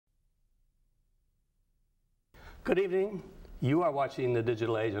Good evening. You are watching The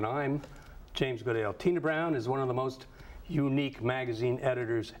Digital Age, and I'm James Goodale. Tina Brown is one of the most unique magazine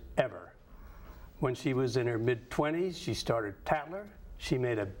editors ever. When she was in her mid-20s, she started Tatler. She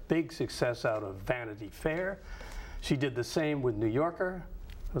made a big success out of Vanity Fair. She did the same with New Yorker.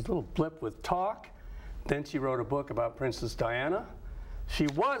 There was a little blip with Talk. Then she wrote a book about Princess Diana. She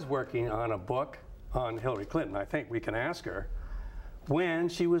was working on a book on Hillary Clinton. I think we can ask her when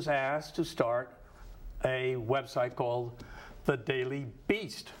she was asked to start a website called The Daily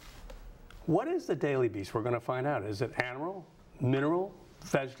Beast. What is The Daily Beast? We're going to find out. Is it animal, mineral,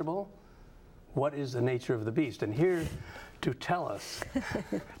 vegetable? What is the nature of the beast? And here to tell us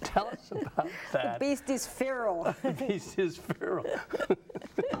about that. The beast is feral. The beast is feral.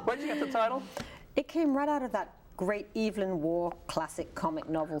 Where did you get the title? It came right out of that great Evelyn Waugh classic comic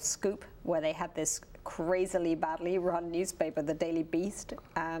novel Scoop, where they had this crazily badly run newspaper, The Daily Beast,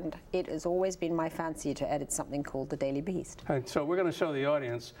 and it has always been my fancy to edit something called The Daily Beast. And so we're going to show the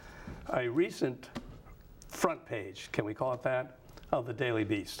audience a recent front page, can we call it that, of The Daily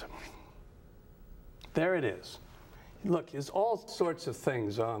Beast. There it is. Look, there's all sorts of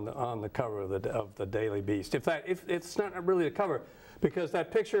things on the cover of the Daily Beast. If it's not really the cover, because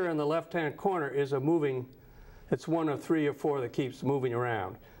that picture in the left-hand corner is it's one of 3 or 4 that keeps moving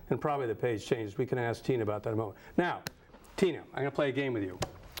around, and probably the page changes. We can ask Tina about that in a moment. Now, Tina, I'm going to play a game with you.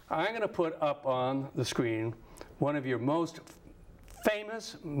 I'm going to put up on the screen one of your most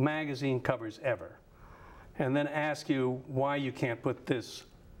famous magazine covers ever, and then ask you why you can't put this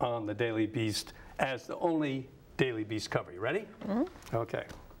on the Daily Beast as the only Daily Beast cover. You ready? Mm-hmm. Okay.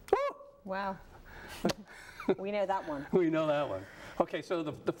 Woo! Wow. We know that one. We know that one. Okay, so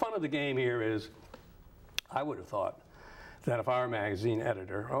the fun of the game here is, I would have thought that if I were a magazine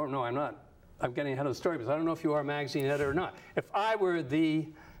editor, oh no, I'm not, I'm getting ahead of the story because I don't know if you are a magazine editor or not. If I were the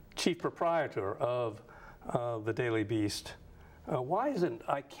chief proprietor of the Daily Beast, why isn't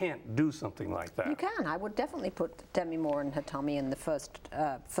I can't do something like that? You can. I would definitely put Demi Moore and her tummy in the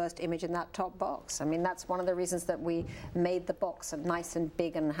first image in that top box. I mean, that's one of the reasons that we made the box nice and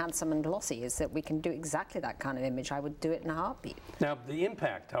big and handsome and glossy, is that we can do exactly that kind of image. I would do it in a heartbeat. Now, the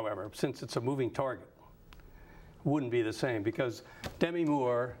impact, however, since it's a moving target, wouldn't be the same, because Demi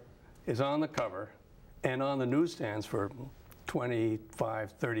Moore is on the cover and on the newsstands for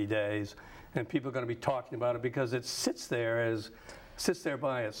 25, 30 days, and people are going to be talking about it because it sits there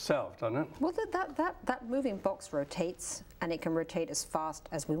by itself, doesn't it? Well, that moving box rotates, and it can rotate as fast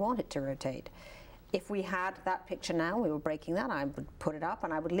as we want it to rotate. If we had that picture now, we were breaking that, I would put it up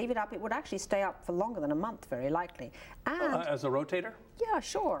and I would leave it up. It would actually stay up for longer than a month, very likely. And as a rotator? Yeah,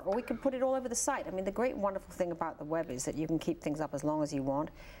 sure. Or we can put it all over the site. I mean, the great wonderful thing about the web is that you can keep things up as long as you want.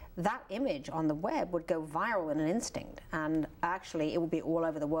 That image on the web would go viral in an instinct, and actually it would be all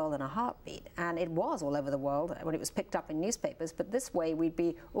over the world in a heartbeat. And it was all over the world when it was picked up in newspapers, but this way we'd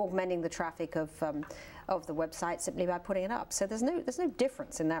be augmenting the traffic of the website simply by putting it up. So there's no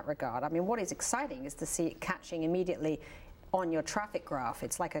difference in that regard. I mean, what is exciting is to see it catching immediately on your traffic graph.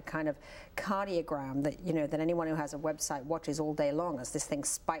 It's like a kind of cardiogram that, you know, that anyone who has a website watches all day long as this thing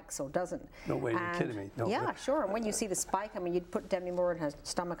spikes or doesn't. No way, you're kidding me. No. Yeah, sure. And when you see the spike, I mean, you'd put Demi Moore and her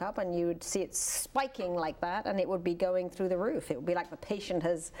stomach up and you would see it spiking like that, and it would be going through the roof. It would be like the patient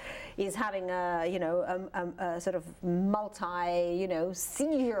is having a sort of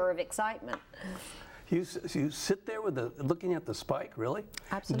seizure of excitement. You sit there with looking at the spike, really?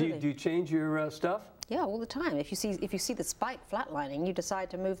 Absolutely. Do you change your stuff? Yeah, all the time. If you see the spike flatlining, you decide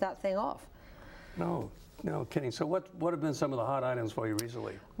to move that thing off. No kidding. So what have been some of the hot items for you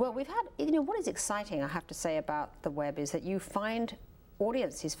recently? Well, we've had, you know, what is exciting, I have to say, about the web is that you find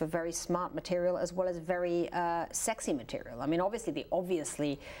audiences for very smart material as well as very sexy material. I mean,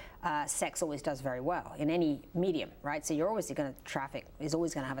 obviously, sex always does very well in any medium, right? So you're always going to, traffic is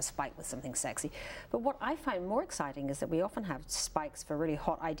always going to have a spike with something sexy. But what I find more exciting is that we often have spikes for really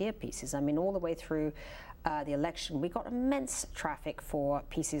hot idea pieces. I mean, all the way through the election, we got immense traffic for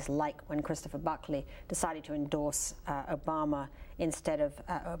pieces like when Christopher Buckley decided to endorse Obama instead of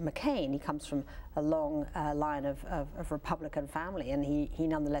McCain. He comes from a long line of Republican family, and he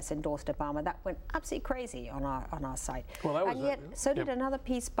nonetheless endorsed Obama. That went absolutely crazy on our site. Well, that was and yet, so did another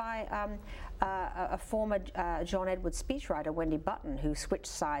piece by a former John Edwards speechwriter, Wendy Button, who switched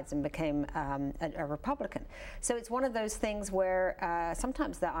sides and became a Republican. So it's one of those things where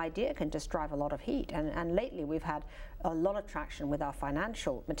sometimes the idea can just drive a lot of heat. And lately we've had a lot of traction with our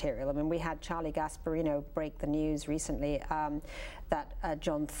financial material. I mean, we had Charlie Gasparino break the news recently that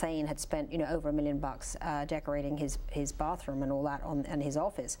John Thane had spent, over $1 million decorating his bathroom and all that in his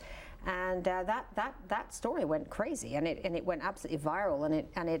office. And that story went crazy, and it went absolutely viral,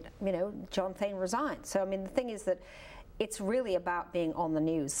 and it you know, John Thane resigned. So I mean, the thing is that it's really about being on the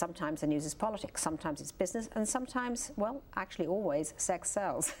news. Sometimes the news is politics, sometimes it's business, and sometimes, well, actually always, sex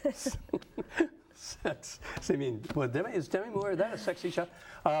sells. Sex. So, I mean, well, is Demi Moore, is that a sexy shot?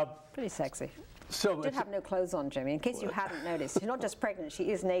 Pretty sexy. So She did have no clothes on, Jimmy, in case you hadn't noticed. She's not just pregnant,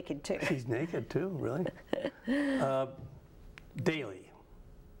 she is naked too. She's naked too, really? Daily.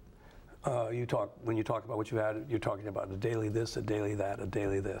 When you talk about what you had, you're talking about a daily this, a daily that, a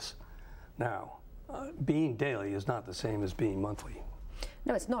daily this. Now, being daily is not the same as being monthly.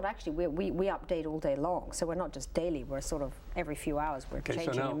 No, it's not actually. We update all day long, so we're not just daily. We're sort of every few hours we're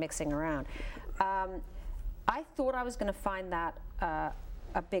changing and mixing around. I thought I was going to find that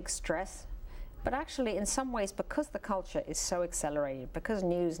a big stress, but actually, in some ways, because the culture is so accelerated, because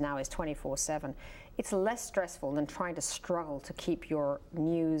news now is 24/7, it's less stressful than trying to struggle to keep your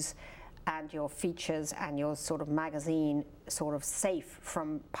news and your features and your sort of magazine sort of safe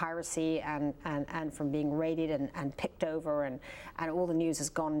from piracy and from being raided and picked over and all the news has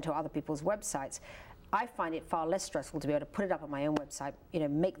gone into other people's websites. I find it far less stressful to be able to put it up on my own website, you know,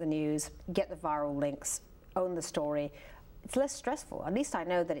 make the news, get the viral links, own the story. It's less stressful. At least I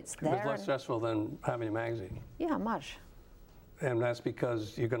know that it's there. It's less stressful than having a magazine. Yeah, much. And that's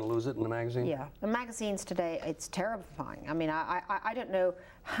because you're going to lose it in the magazine? Yeah. The magazines today, it's terrifying. I mean, I don't know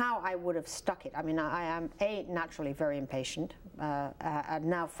how I would have stuck it. I mean, I am, naturally very impatient. And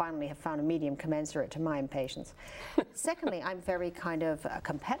now finally have found a medium commensurate to my impatience. Secondly, I'm very kind of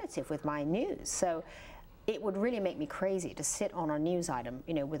competitive with my news. So it would really make me crazy to sit on a news item,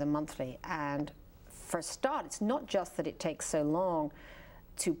 you know, with a monthly. And for a start, it's not just that it takes so long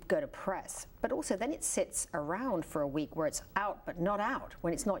to go to press, but also then it sits around for a week where it's out but not out,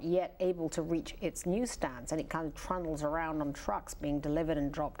 when it's not yet able to reach its newsstands, and it kind of trundles around on trucks being delivered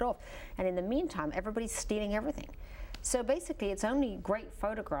and dropped off. And in the meantime, everybody's stealing everything. So basically, it's only great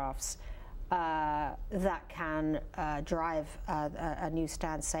photographs that can drive a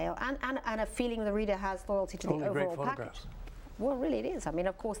newsstand sale and a feeling the reader has loyalty to the overall package. Well, really it is. I mean,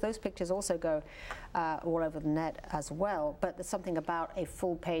 of course, those pictures also go all over the net as well, but there's something about a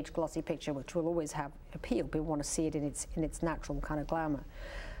full-page glossy picture which will always have appeal. People want to see it in its natural kind of glamour.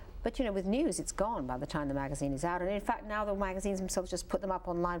 But, you know, with news, it's gone by the time the magazine is out. And in fact, now the magazines themselves just put them up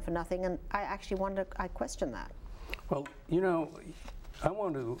online for nothing, and I actually I question that. Well, you know, I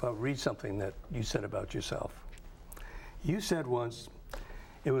want to read something that you said about yourself. You said once,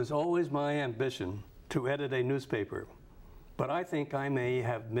 "It was always my ambition to edit a newspaper, but I think I may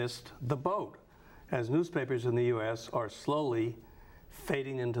have missed the boat, as newspapers in the U.S. are slowly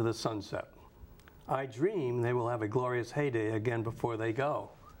fading into the sunset. I dream they will have a glorious heyday again before they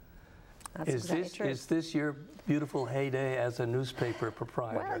go." That's exactly true. Is this your beautiful heyday as a newspaper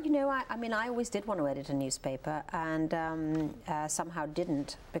proprietor? Well, you know, I mean, I always did want to edit a newspaper, and somehow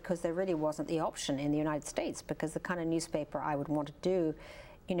didn't, because there really wasn't the option in the United States, because the kind of newspaper I would want to do,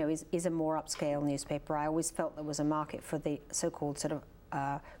 you know, is a more upscale newspaper. I always felt there was a market for the so-called sort of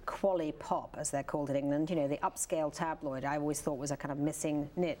quali pop, as they're called in England, you know, the upscale tabloid. I always thought was a kind of missing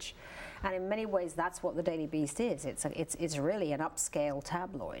niche, and in many ways that's what the Daily Beast is. It's really an upscale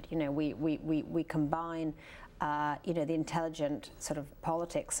tabloid. You know, we combine you know, the intelligent sort of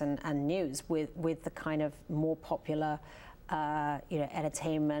politics and news with the kind of more popular you know,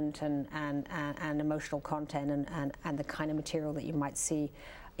 entertainment and emotional content and the kind of material that you might see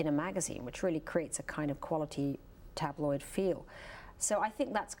in a magazine, which really creates a kind of quality tabloid feel. So I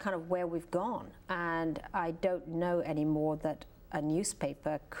think that's kind of where we've gone, and I don't know anymore that a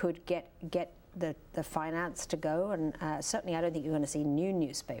newspaper could get the finance to go, and certainly I don't think you're going to see new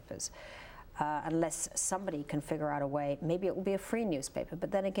newspapers unless somebody can figure out a way. Maybe it will be a free newspaper,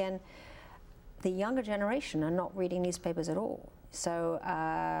 but then again, the younger generation are not reading newspapers at all. So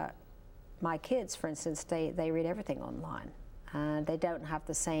my kids, for instance, they read everything online, and they don't have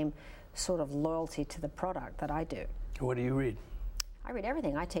the same sort of loyalty to the product that I do. What do you read? I read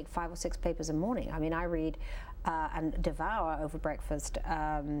everything. I take 5 or 6 papers a morning. I mean, I read and devour over breakfast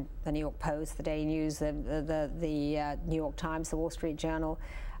the New York Post, the Daily News, the New York Times, the Wall Street Journal,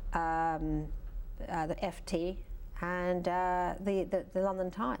 the FT, and the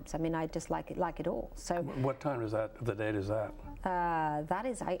London Times. I mean, I just like it all. So what time is that? The date is that? That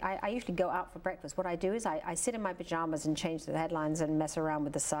is, I usually go out for breakfast. What I do is I sit in my pajamas and change the headlines and mess around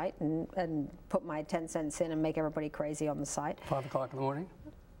with the site and put my 10 cents in and make everybody crazy on the site. 5 o'clock in the morning?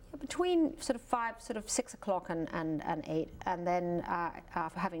 between sort of 6 o'clock and 8, and then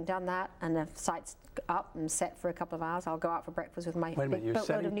after having done that and the site's up and set for a couple of hours, I'll go out for breakfast with my big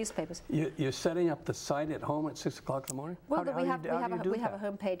boatload of newspapers. You're setting up the site at home at 6 o'clock in the morning? Well, we have a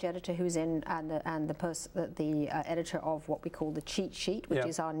homepage editor who's in, and the editor of what we call the cheat sheet, which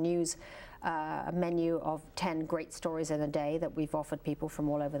is our news menu of 10 great stories in a day that we've offered people from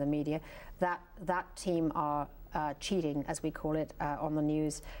all over the media. That team are cheating, as we call it, on the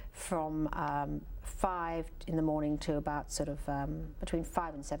news from 5 in the morning to about sort of between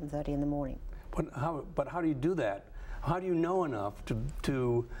 5 and 7:30 in the morning. But how do you do that? How do you know enough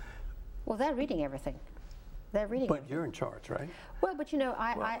to? Well, they're reading everything. They're reading. But you're in charge, right? Well, but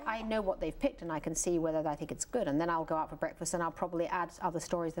I know what they've picked, and I can see whether I think it's good, and then I'll go out for breakfast and I'll probably add other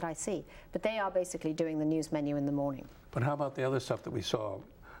stories that I see. But they are basically doing the news menu in the morning. But how about the other stuff that we saw,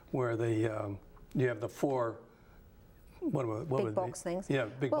 where you have the 4. What big box things. Yeah,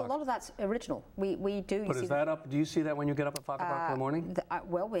 big box. Well, a lot of that's original. We do. But is that up? Do you see that when you get up at 5 o'clock in the morning?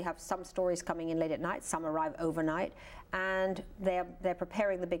 Well, we have some stories coming in late at night. Some arrive overnight, and they're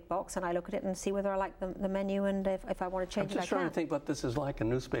preparing the big box, and I look at it and see whether I like the menu, and if I want to change it, I can. I'm just trying to think what this is like in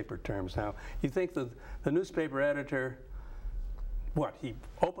newspaper terms now. You think the newspaper editor, he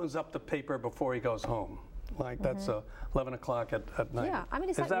opens up the paper before he goes home. Like that's 11 o'clock at night. Yeah, I mean,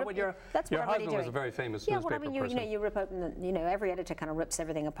 it's is like that what your husband was a very famous newspaper person? You rip open every editor kind of rips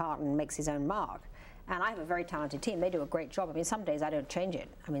everything apart and makes his own mark. And I have a very talented team. They do a great job. I mean, some days I don't change it.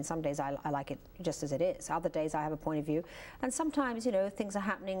 I mean, some days I like it just as it is. Other days I have a point of view. And sometimes, things are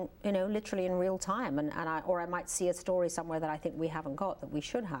happening, literally in real time. Or I might see a story somewhere that I think we haven't got that we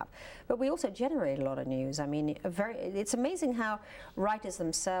should have. But we also generate a lot of news. I mean, it's amazing how writers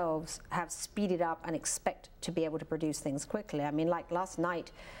themselves have speeded up and expect to be able to produce things quickly. I mean, like last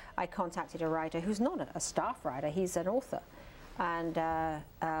night, I contacted a writer who's not a staff writer. He's an author. And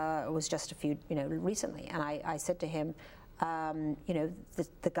it was just a few, recently. And I said to him,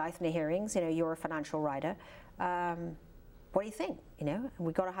 the Geithner hearings, you're a financial writer. What do you think?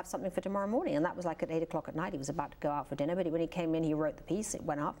 We've got to have something for tomorrow morning. And that was like at 8 o'clock at night. He was about to go out for dinner, but when he came in, he wrote the piece. It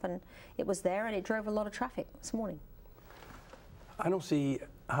went up, and it was there, and it drove a lot of traffic this morning. I don't see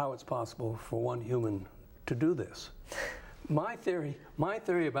how it's possible for one human to do this. My theory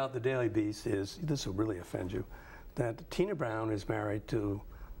about the Daily Beast is, this will really offend you, that Tina Brown is married to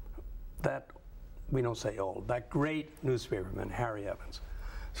that, we don't say old, that great newspaperman, Harry Evans.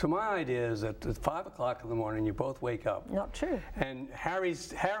 So my idea is that at 5 o'clock in the morning, you both wake up. Not true. And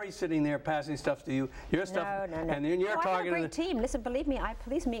Harry's sitting there passing stuff to you, your stuff, no. and then you're talking. I have a great team. Listen, believe me,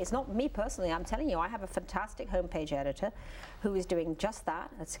 it's not me personally. I'm telling you, I have a fantastic homepage editor who is doing just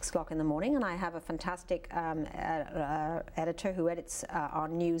that at 6 o'clock in the morning, and I have a fantastic editor who edits our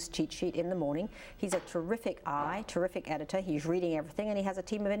news cheat sheet in the morning. He's a terrific editor. He's reading everything, and he has a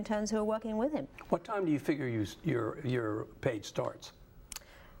team of interns who are working with him. What time do you figure your page starts?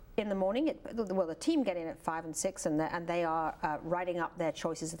 In the morning, the team get in at 5 and 6, and they are writing up their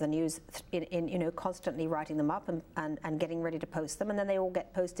choices of the news, constantly writing them up and getting ready to post them, and then they all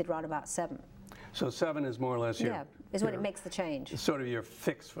get posted around about 7. So 7 is more or less when it makes the change. It's sort of your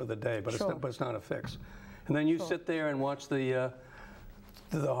fix for the day, but sure. It's not a fix. And then you sit there and watch the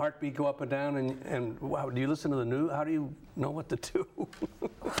heartbeat go up and down, and wow, do you listen to the news? How do you know what to do?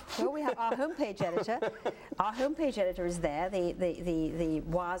 Well, we have our homepage editor. Our homepage editor is there. The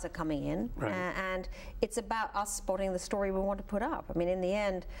wires are coming in, right. And it's about us spotting the story we want to put up. I mean, in the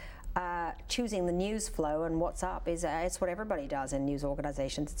end, choosing the news flow and what's up is it's what everybody does in news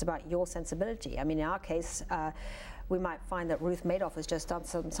organizations. It's about your sensibility. I mean, in our case, we might find that Ruth Madoff has just done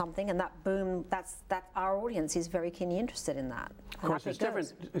something, and that our audience is very keenly interested in that. Of course, it's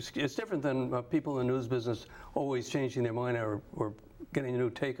different. It's different than people in the news business always changing their mind or getting a new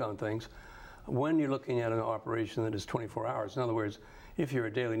take on things. When you're looking at an operation that is 24 hours, in other words, if you're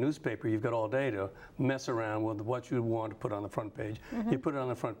a daily newspaper, you've got all day to mess around with what you want to put on the front page. Mm-hmm. You put it on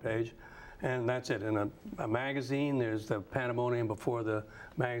the front page, and that's it. In a magazine, there's the pandemonium before the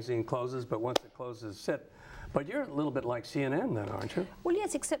magazine closes, but once it closes, it's it. But you're a little bit like CNN then, aren't you? Well,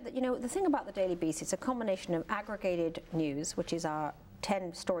 yes, except that, the thing about the Daily Beast, it's a combination of aggregated news, which is our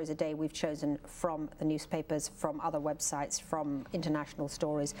 10 stories a day we've chosen from the newspapers, from other websites, from international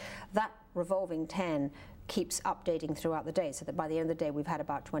stories. That revolving 10 keeps updating throughout the day, so that by the end of the day we've had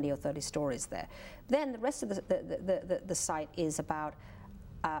about 20 or 30 stories there. Then the rest of the site is about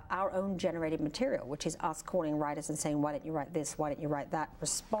our own generated material, which is us calling writers and saying, why don't you write this, why don't you write that,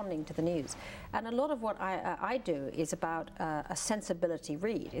 responding to the news. And a lot of what I do is about a sensibility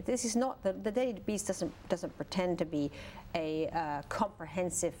read. This is not, the Daily Beast doesn't pretend to be a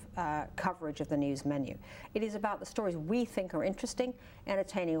comprehensive coverage of the news menu. It is about the stories we think are interesting,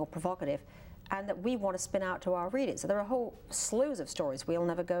 entertaining or provocative, and that we want to spin out to our readers. So there are whole slews of stories we'll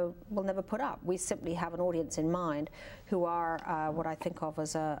never put up. We simply have an audience in mind who are what I think of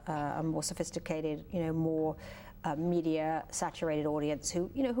as a more sophisticated, more media-saturated audience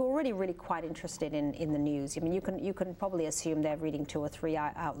who are already really quite interested in the news. I mean, you can probably assume they're reading 2 or 3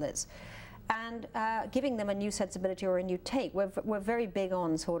 outlets, and giving them a new sensibility or a new take. We're very big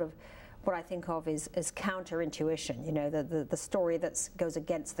on sort of what I think of is counterintuition, the story that goes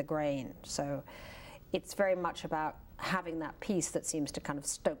against the grain. So it's very much about having that piece that seems to kind of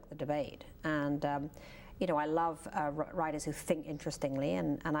stoke the debate. And, I love writers who think interestingly,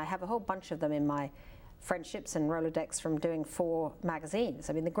 and I have a whole bunch of them in my friendships and Rolodex from doing 4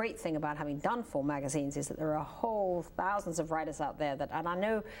 magazines. I mean, the great thing about having done 4 magazines is that there are whole thousands of writers out there and I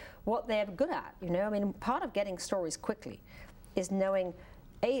know what they're good at, I mean, part of getting stories quickly is knowing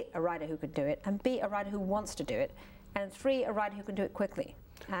A, a writer who could do it, and B, a writer who wants to do it, and 3, a writer who can do it quickly.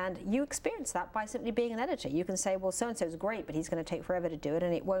 And you experience that by simply being an editor. You can say, well, so-and-so is great, but he's going to take forever to do it,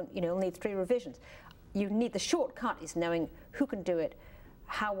 and it won't, he'll need 3 revisions. The shortcut is knowing who can do it,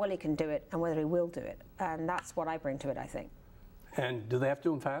 how well he can do it, and whether he will do it. And that's what I bring to it, I think. And do they have to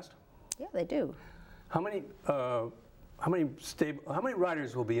do them fast? Yeah, they do. How many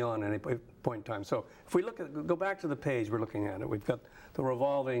writers will be on at any point in time? So if we go back to the page we're looking at it, we've got the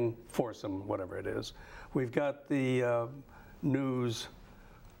revolving foursome, whatever it is. We've got the news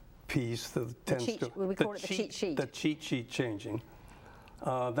piece, we call it the cheat sheet. The cheat sheet changing.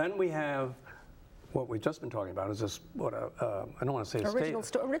 Then we have what we've just been talking about is this, I don't want to say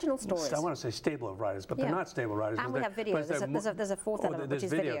original stories. I want to say stable of writers, but they're not stable writers. And we have video. There's a fourth element, which is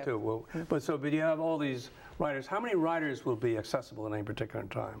video. There's video too. But you have all these writers. How many writers will be accessible at any particular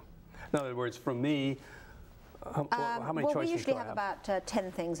time? In other words, from me, how many choices do I have? We usually have about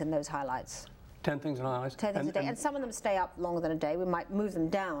 10 things in those highlights. 10 things in highlights? 10 things a day, and some of them stay up longer than a day. We might move them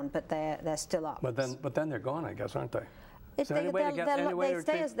down, but they're still up. But then they're gone, I guess, aren't they?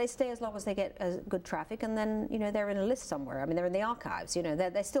 They stay as long as they get good traffic, and then they're in a list somewhere. I mean, they're in the archives.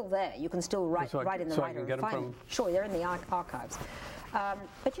 They're still there. You can still write in the writer and find them. Sure, they're in the archives.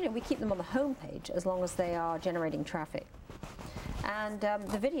 But we keep them on the home page as long as they are generating traffic. And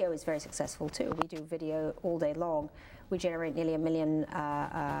the video is very successful too. We do video all day long. We generate nearly 1 million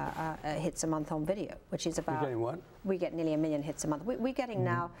hits a month on video, which is about. You're getting what? We get nearly 1 million hits a month. We're getting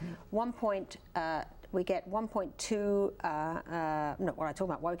now we get 1.2, not what I talk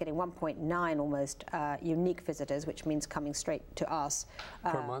about, we're getting 1.9 almost unique visitors, which means coming straight to us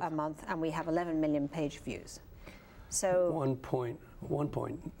a month, and we have 11 million page views. So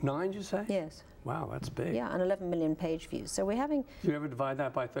 1.9, you say? Yes. Wow, that's big. Yeah, and 11 million page views. So we're having. Do you ever divide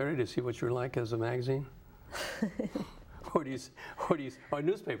that by 30 to see what you're like as a magazine? Or a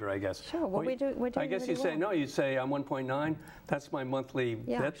newspaper, I guess. Sure. Well, we're doing I guess really you say I'm 1.9. That's my monthly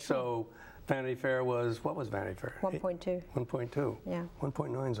bit. Sure. So Vanity Fair was, what was Vanity Fair? 1.2. 1.2. Yeah.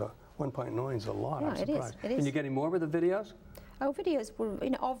 1.9's a lot. Yeah, I'm surprised. It is. And you're getting more with the videos? Oh, videos.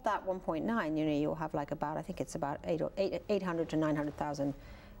 Of that 1.9, you'll have like about, I think it's about 800 to 900,000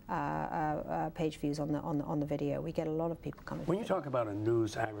 page views on the video. We get a lot of people coming. When you talk about a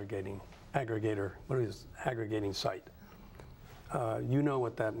news aggregator, what is aggregating site? You know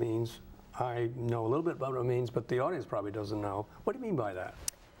what that means. I know a little bit about what it means, but the audience probably doesn't know. What do you mean by that?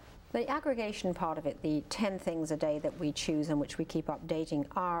 The aggregation part of it, the 10 things a day that we choose and which we keep updating,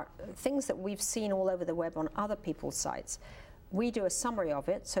 are things that we've seen all over the web on other people's sites. We do a summary of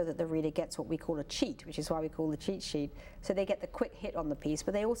it so that the reader gets what we call a cheat, which is why we call the cheat sheet. So they get the quick hit on the piece,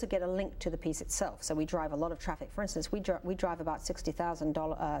 but they also get a link to the piece itself. So we drive a lot of traffic. For instance, we drive about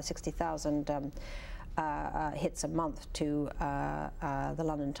 60,000 hits a month to the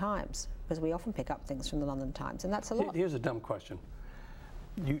London Times, because we often pick up things from the London Times, and that's a lot. Here's a dumb question.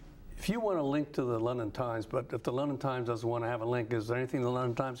 If you want a link to the London Times, but if the London Times doesn't want to have a link, is there anything the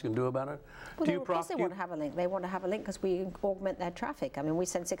London Times can do about it? Well, of course they want to have a link. They want to have a link because we augment their traffic. I mean, we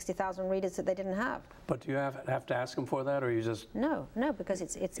send 60,000 readers that they didn't have. But do you have to ask them for that, or you just... No, because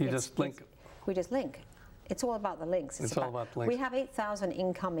it's just link. We just link. It's all about the links. It's all about links. We have 8,000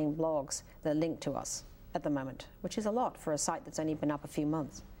 incoming blogs that link to us at the moment, which is a lot for a site that's only been up a few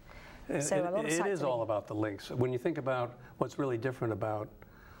months. So a lot of sites it is all about the links. When you think about what's really different about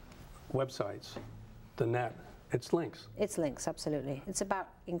websites, the net, it's links. It's links, absolutely. It's about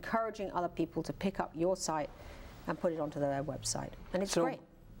encouraging other people to pick up your site and put it onto their website, and it's great.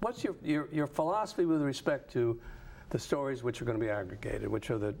 what's your philosophy with respect to the stories which are going to be aggregated, which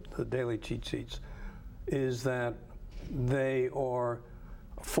are the daily cheat sheets? Is that they are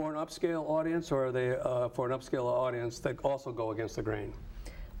for an upscale audience, or are they for an upscale audience that also go against the grain?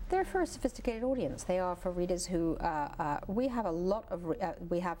 They're for a sophisticated audience. They are for readers who, we have a lot of,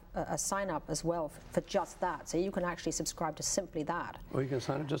 we have a sign up as well for just that. So you can actually subscribe to simply that. Well, you can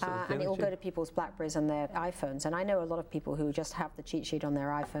sign up just and it will go to people's Blackberries and their iPhones. And I know a lot of people who just have the cheat sheet on their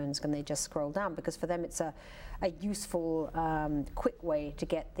iPhones and they just scroll down, because for them it's a useful, quick way to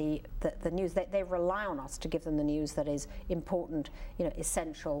get the news. They rely on us to give them the news that is important,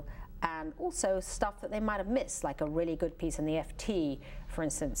 essential, and also stuff that they might have missed, like a really good piece in the FT, for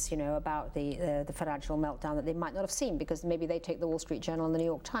instance, about the financial meltdown that they might not have seen because maybe they take the Wall Street Journal and the New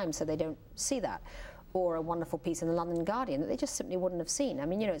York Times, so they don't see that. Or a wonderful piece in the London Guardian that they just simply wouldn't have seen. I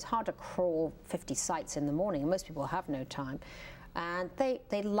mean, it's hard to crawl 50 sites in the morning, and most people have no time. And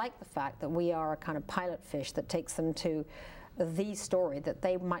they like the fact that we are a kind of pilot fish that takes them to the story that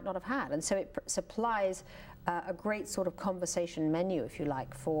they might not have had. And so it supplies a great sort of conversation menu, if you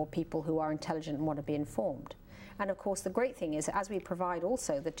like, for people who are intelligent and want to be informed. And of course, the great thing is, as we provide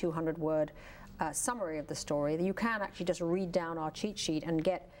also the 200-word summary of the story, you can actually just read down our cheat sheet and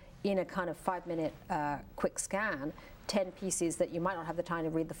get, in a kind of 5-minute quick scan, 10 pieces that you might not have the time to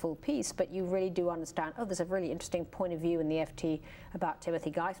read the full piece, but you really do understand, oh, there's a really interesting point of view in the FT about Timothy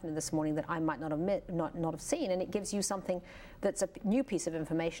Geithner this morning that I might not have seen, and it gives you something that's a new piece of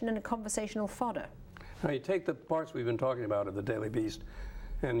information and a conversational fodder. Now, you take the parts we've been talking about of the Daily Beast,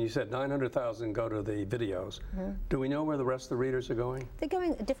 and you said 900,000 go to the videos. Mm-hmm. Do we know where the rest of the readers are going? They're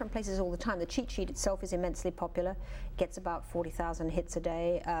going at different places all the time. The cheat sheet itself is immensely popular. It gets about 40,000 hits a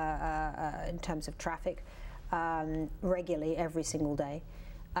day in terms of traffic, regularly every single day.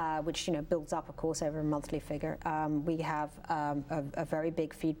 Which builds up, of course, over a monthly figure. We have a very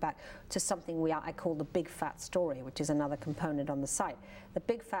big feedback to something I call the big fat story, which is another component on the site. The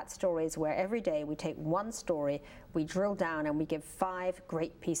big fat story is where every day we take one story, we drill down, and we give 5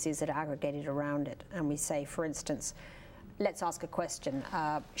 great pieces that are aggregated around it. And we say, for instance, let's ask a question: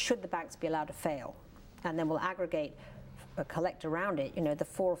 should the banks be allowed to fail? And then we'll aggregate, collect around it, the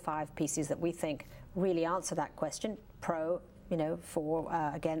 4 or 5 pieces that we think really answer that question: pro, for,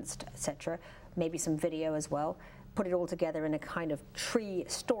 against, etc. Maybe some video as well. Put it all together in a kind of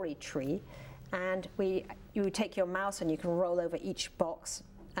story tree, and you take your mouse and you can roll over each box,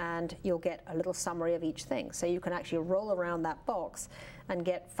 and you'll get a little summary of each thing. So you can actually roll around that box and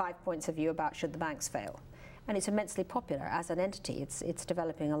get 5 points of view about should the banks fail. And it's immensely popular as an entity. It's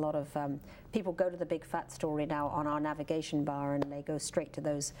developing a lot of people go to the big fat story now on our navigation bar, and they go straight to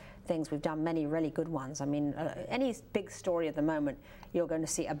those things. We've done many really good ones. I mean, any big story at the moment, you're going to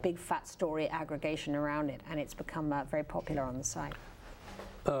see a big fat story aggregation around it, and it's become very popular on the site.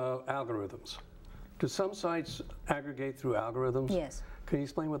 Algorithms. Do some sites aggregate through algorithms? Yes. Can you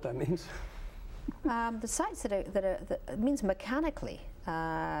explain what that means? The sites that means mechanically,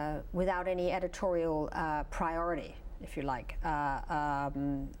 without any editorial priority, if you like.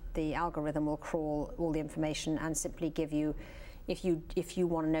 The algorithm will crawl all the information and simply give you, if you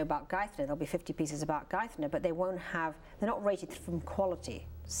want to know about Geithner, there'll be 50 pieces about Geithner, but they're not rated from quality.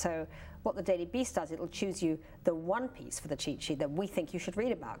 So what the Daily Beast does, it'll choose you the one piece for the cheat sheet that we think you should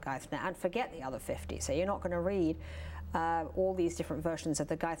read about Geithner and forget the other 50. So you're not going to read all these different versions of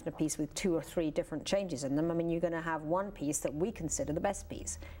the Geithner piece with 2 or 3 different changes in them. I mean, you're going to have one piece that we consider the best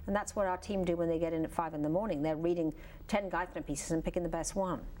piece. And that's what our team do when they get in at 5 in the morning. They're reading 10 Geithner pieces and picking the best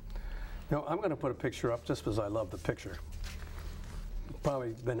one. Now, I'm going to put a picture up just because I love the picture.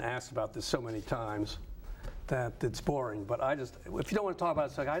 Probably been asked about this so many times that it's boring, but if you don't want to talk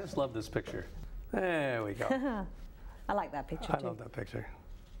about it, I just love this picture. There we go. I like that picture too. I love that picture.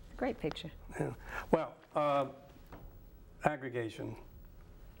 Great picture. Yeah. Well, aggregation.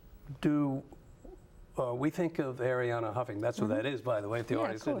 Do we think of Arianna Huffing? That's who that is, by the way, if the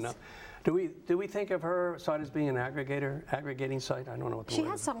audience didn't know. Do we think of her site as being an aggregating site? I don't know what the word is. She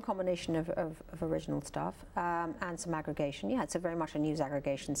has some combination of original stuff and some aggregation. Yeah, it's very much a news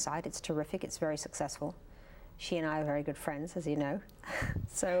aggregation site. It's terrific. It's very successful. She and I are very good friends, as you know.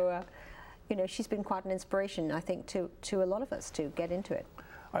 So, she's been quite an inspiration, I think, to a lot of us to get into it.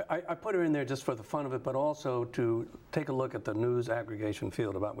 I put her in there just for the fun of it, but also to take a look at the news aggregation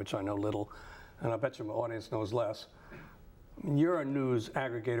field, about which I know little, and I bet you my audience knows less. I mean, you're a news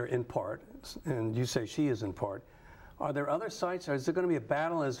aggregator in part, and you say she is in part. Are there other sites, or is there going to be a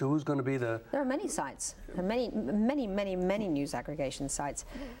battle as to who's going to be the... There are many sites. There are many news aggregation sites.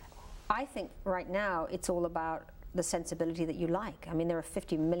 I think right now it's all about the sensibility that you like. I mean, there are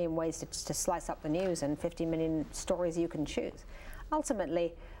 50 million ways to slice up the news and 50 million stories you can choose.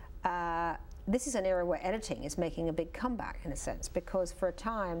 Ultimately, this is an era where editing is making a big comeback in a sense, because for a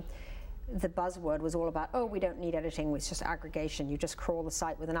time the buzzword was all about, oh, we don't need editing, it's just aggregation. You just crawl the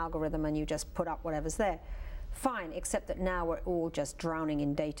site with an algorithm and you just put up whatever's there. Fine, except that now we're all just drowning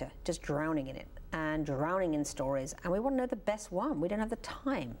in data, just drowning in it and drowning in stories, and we want to know the best one. We don't have the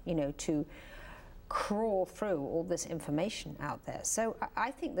time, to crawl through all this information out there. So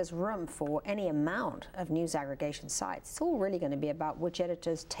I think there's room for any amount of news aggregation sites. It's all really going to be about which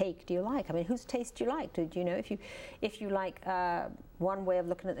editor's take do you like. I mean, whose taste do you like? Do you know if you like one way of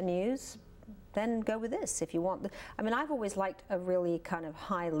looking at the news, then go with this. If you want, I've always liked a really kind of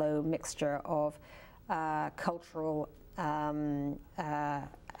high-low mixture of cultural and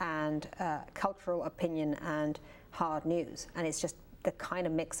cultural opinion and hard news, and it's just the kind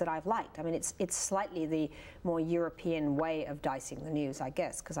of mix that I've liked. I mean, it's slightly the more European way of dicing the news, I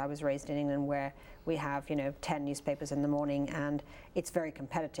guess, because I was raised in England where we have, 10 newspapers in the morning, and it's very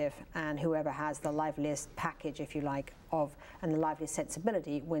competitive, and whoever has the liveliest package, if you like, and the liveliest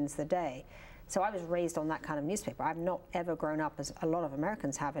sensibility wins the day. So I was raised on that kind of newspaper. I've not ever grown up, as a lot of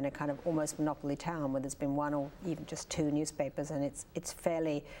Americans have, in a kind of almost monopoly town where there's been one or even just two newspapers, and it's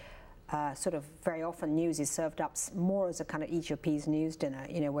fairly sort of very often news is served up more as a kind of eat your peas news dinner,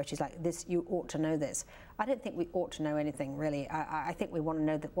 where she's like, this, you ought to know this. I don't think we ought to know anything, really. I think we want to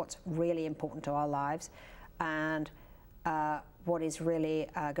know that what's really important to our lives and what is really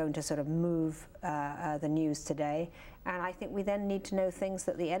going to sort of move the news today. And I think we then need to know things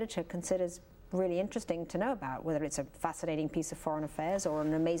that the editor considers really interesting to know about, whether it's a fascinating piece of foreign affairs or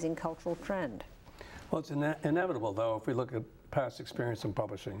an amazing cultural trend. Well, it's inevitable, though, if we look at past experience in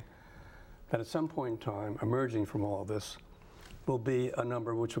publishing, that at some point in time, emerging from all of this, will be a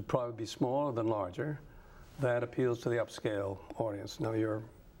number which will probably be smaller than larger, that appeals to the upscale audience. Now,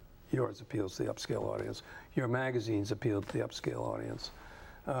 yours appeals to the upscale audience. Your magazines appeal to the upscale audience.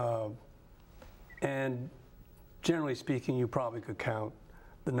 And generally speaking, you probably could count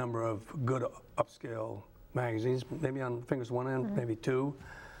the number of good upscale magazines, maybe on fingers one end, maybe two.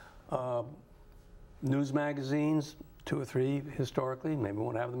 News magazines, 2 or 3 historically, maybe we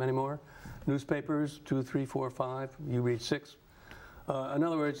won't have them anymore. Newspapers, 2, 3, 4, 5, you read 6. In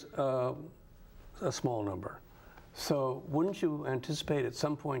other words, a small number. So wouldn't you anticipate at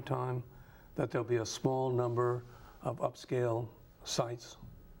some point in time that there'll be a small number of upscale sites?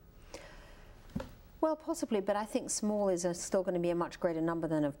 Well, possibly, but I think small is still going to be a much greater number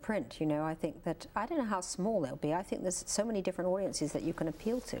than of print. I think that, I don't know how small they'll be. I think there's so many different audiences that you can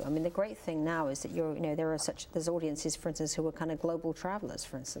appeal to. I mean, the great thing now is that there's audiences, for instance, who are kind of global travelers,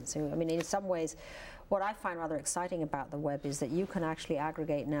 for instance. In some ways, what I find rather exciting about the web is that you can actually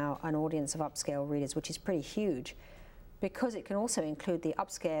aggregate now an audience of upscale readers, which is pretty huge, because it can also include the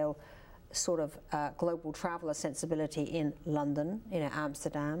upscale sort of global traveler sensibility in London,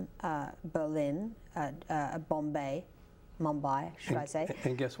 Amsterdam, Berlin, Mumbai, should I say.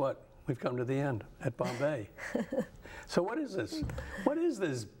 And guess what? We've come to the end at Bombay. So what is this? What is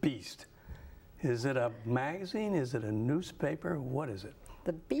this beast? Is it a magazine? Is it a newspaper? What is it?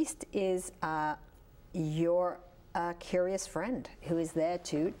 The beast is your curious friend who is there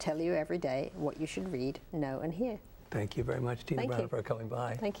to tell you every day what you should read, know, and hear. Thank you very much, Tina Brown, for coming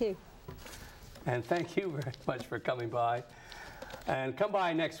by. Thank you. And thank you very much for coming by. And come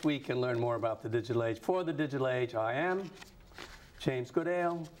by next week and learn more about the digital age. For the digital age, I am James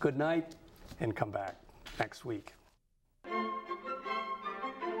Goodale. Good night, and come back next week.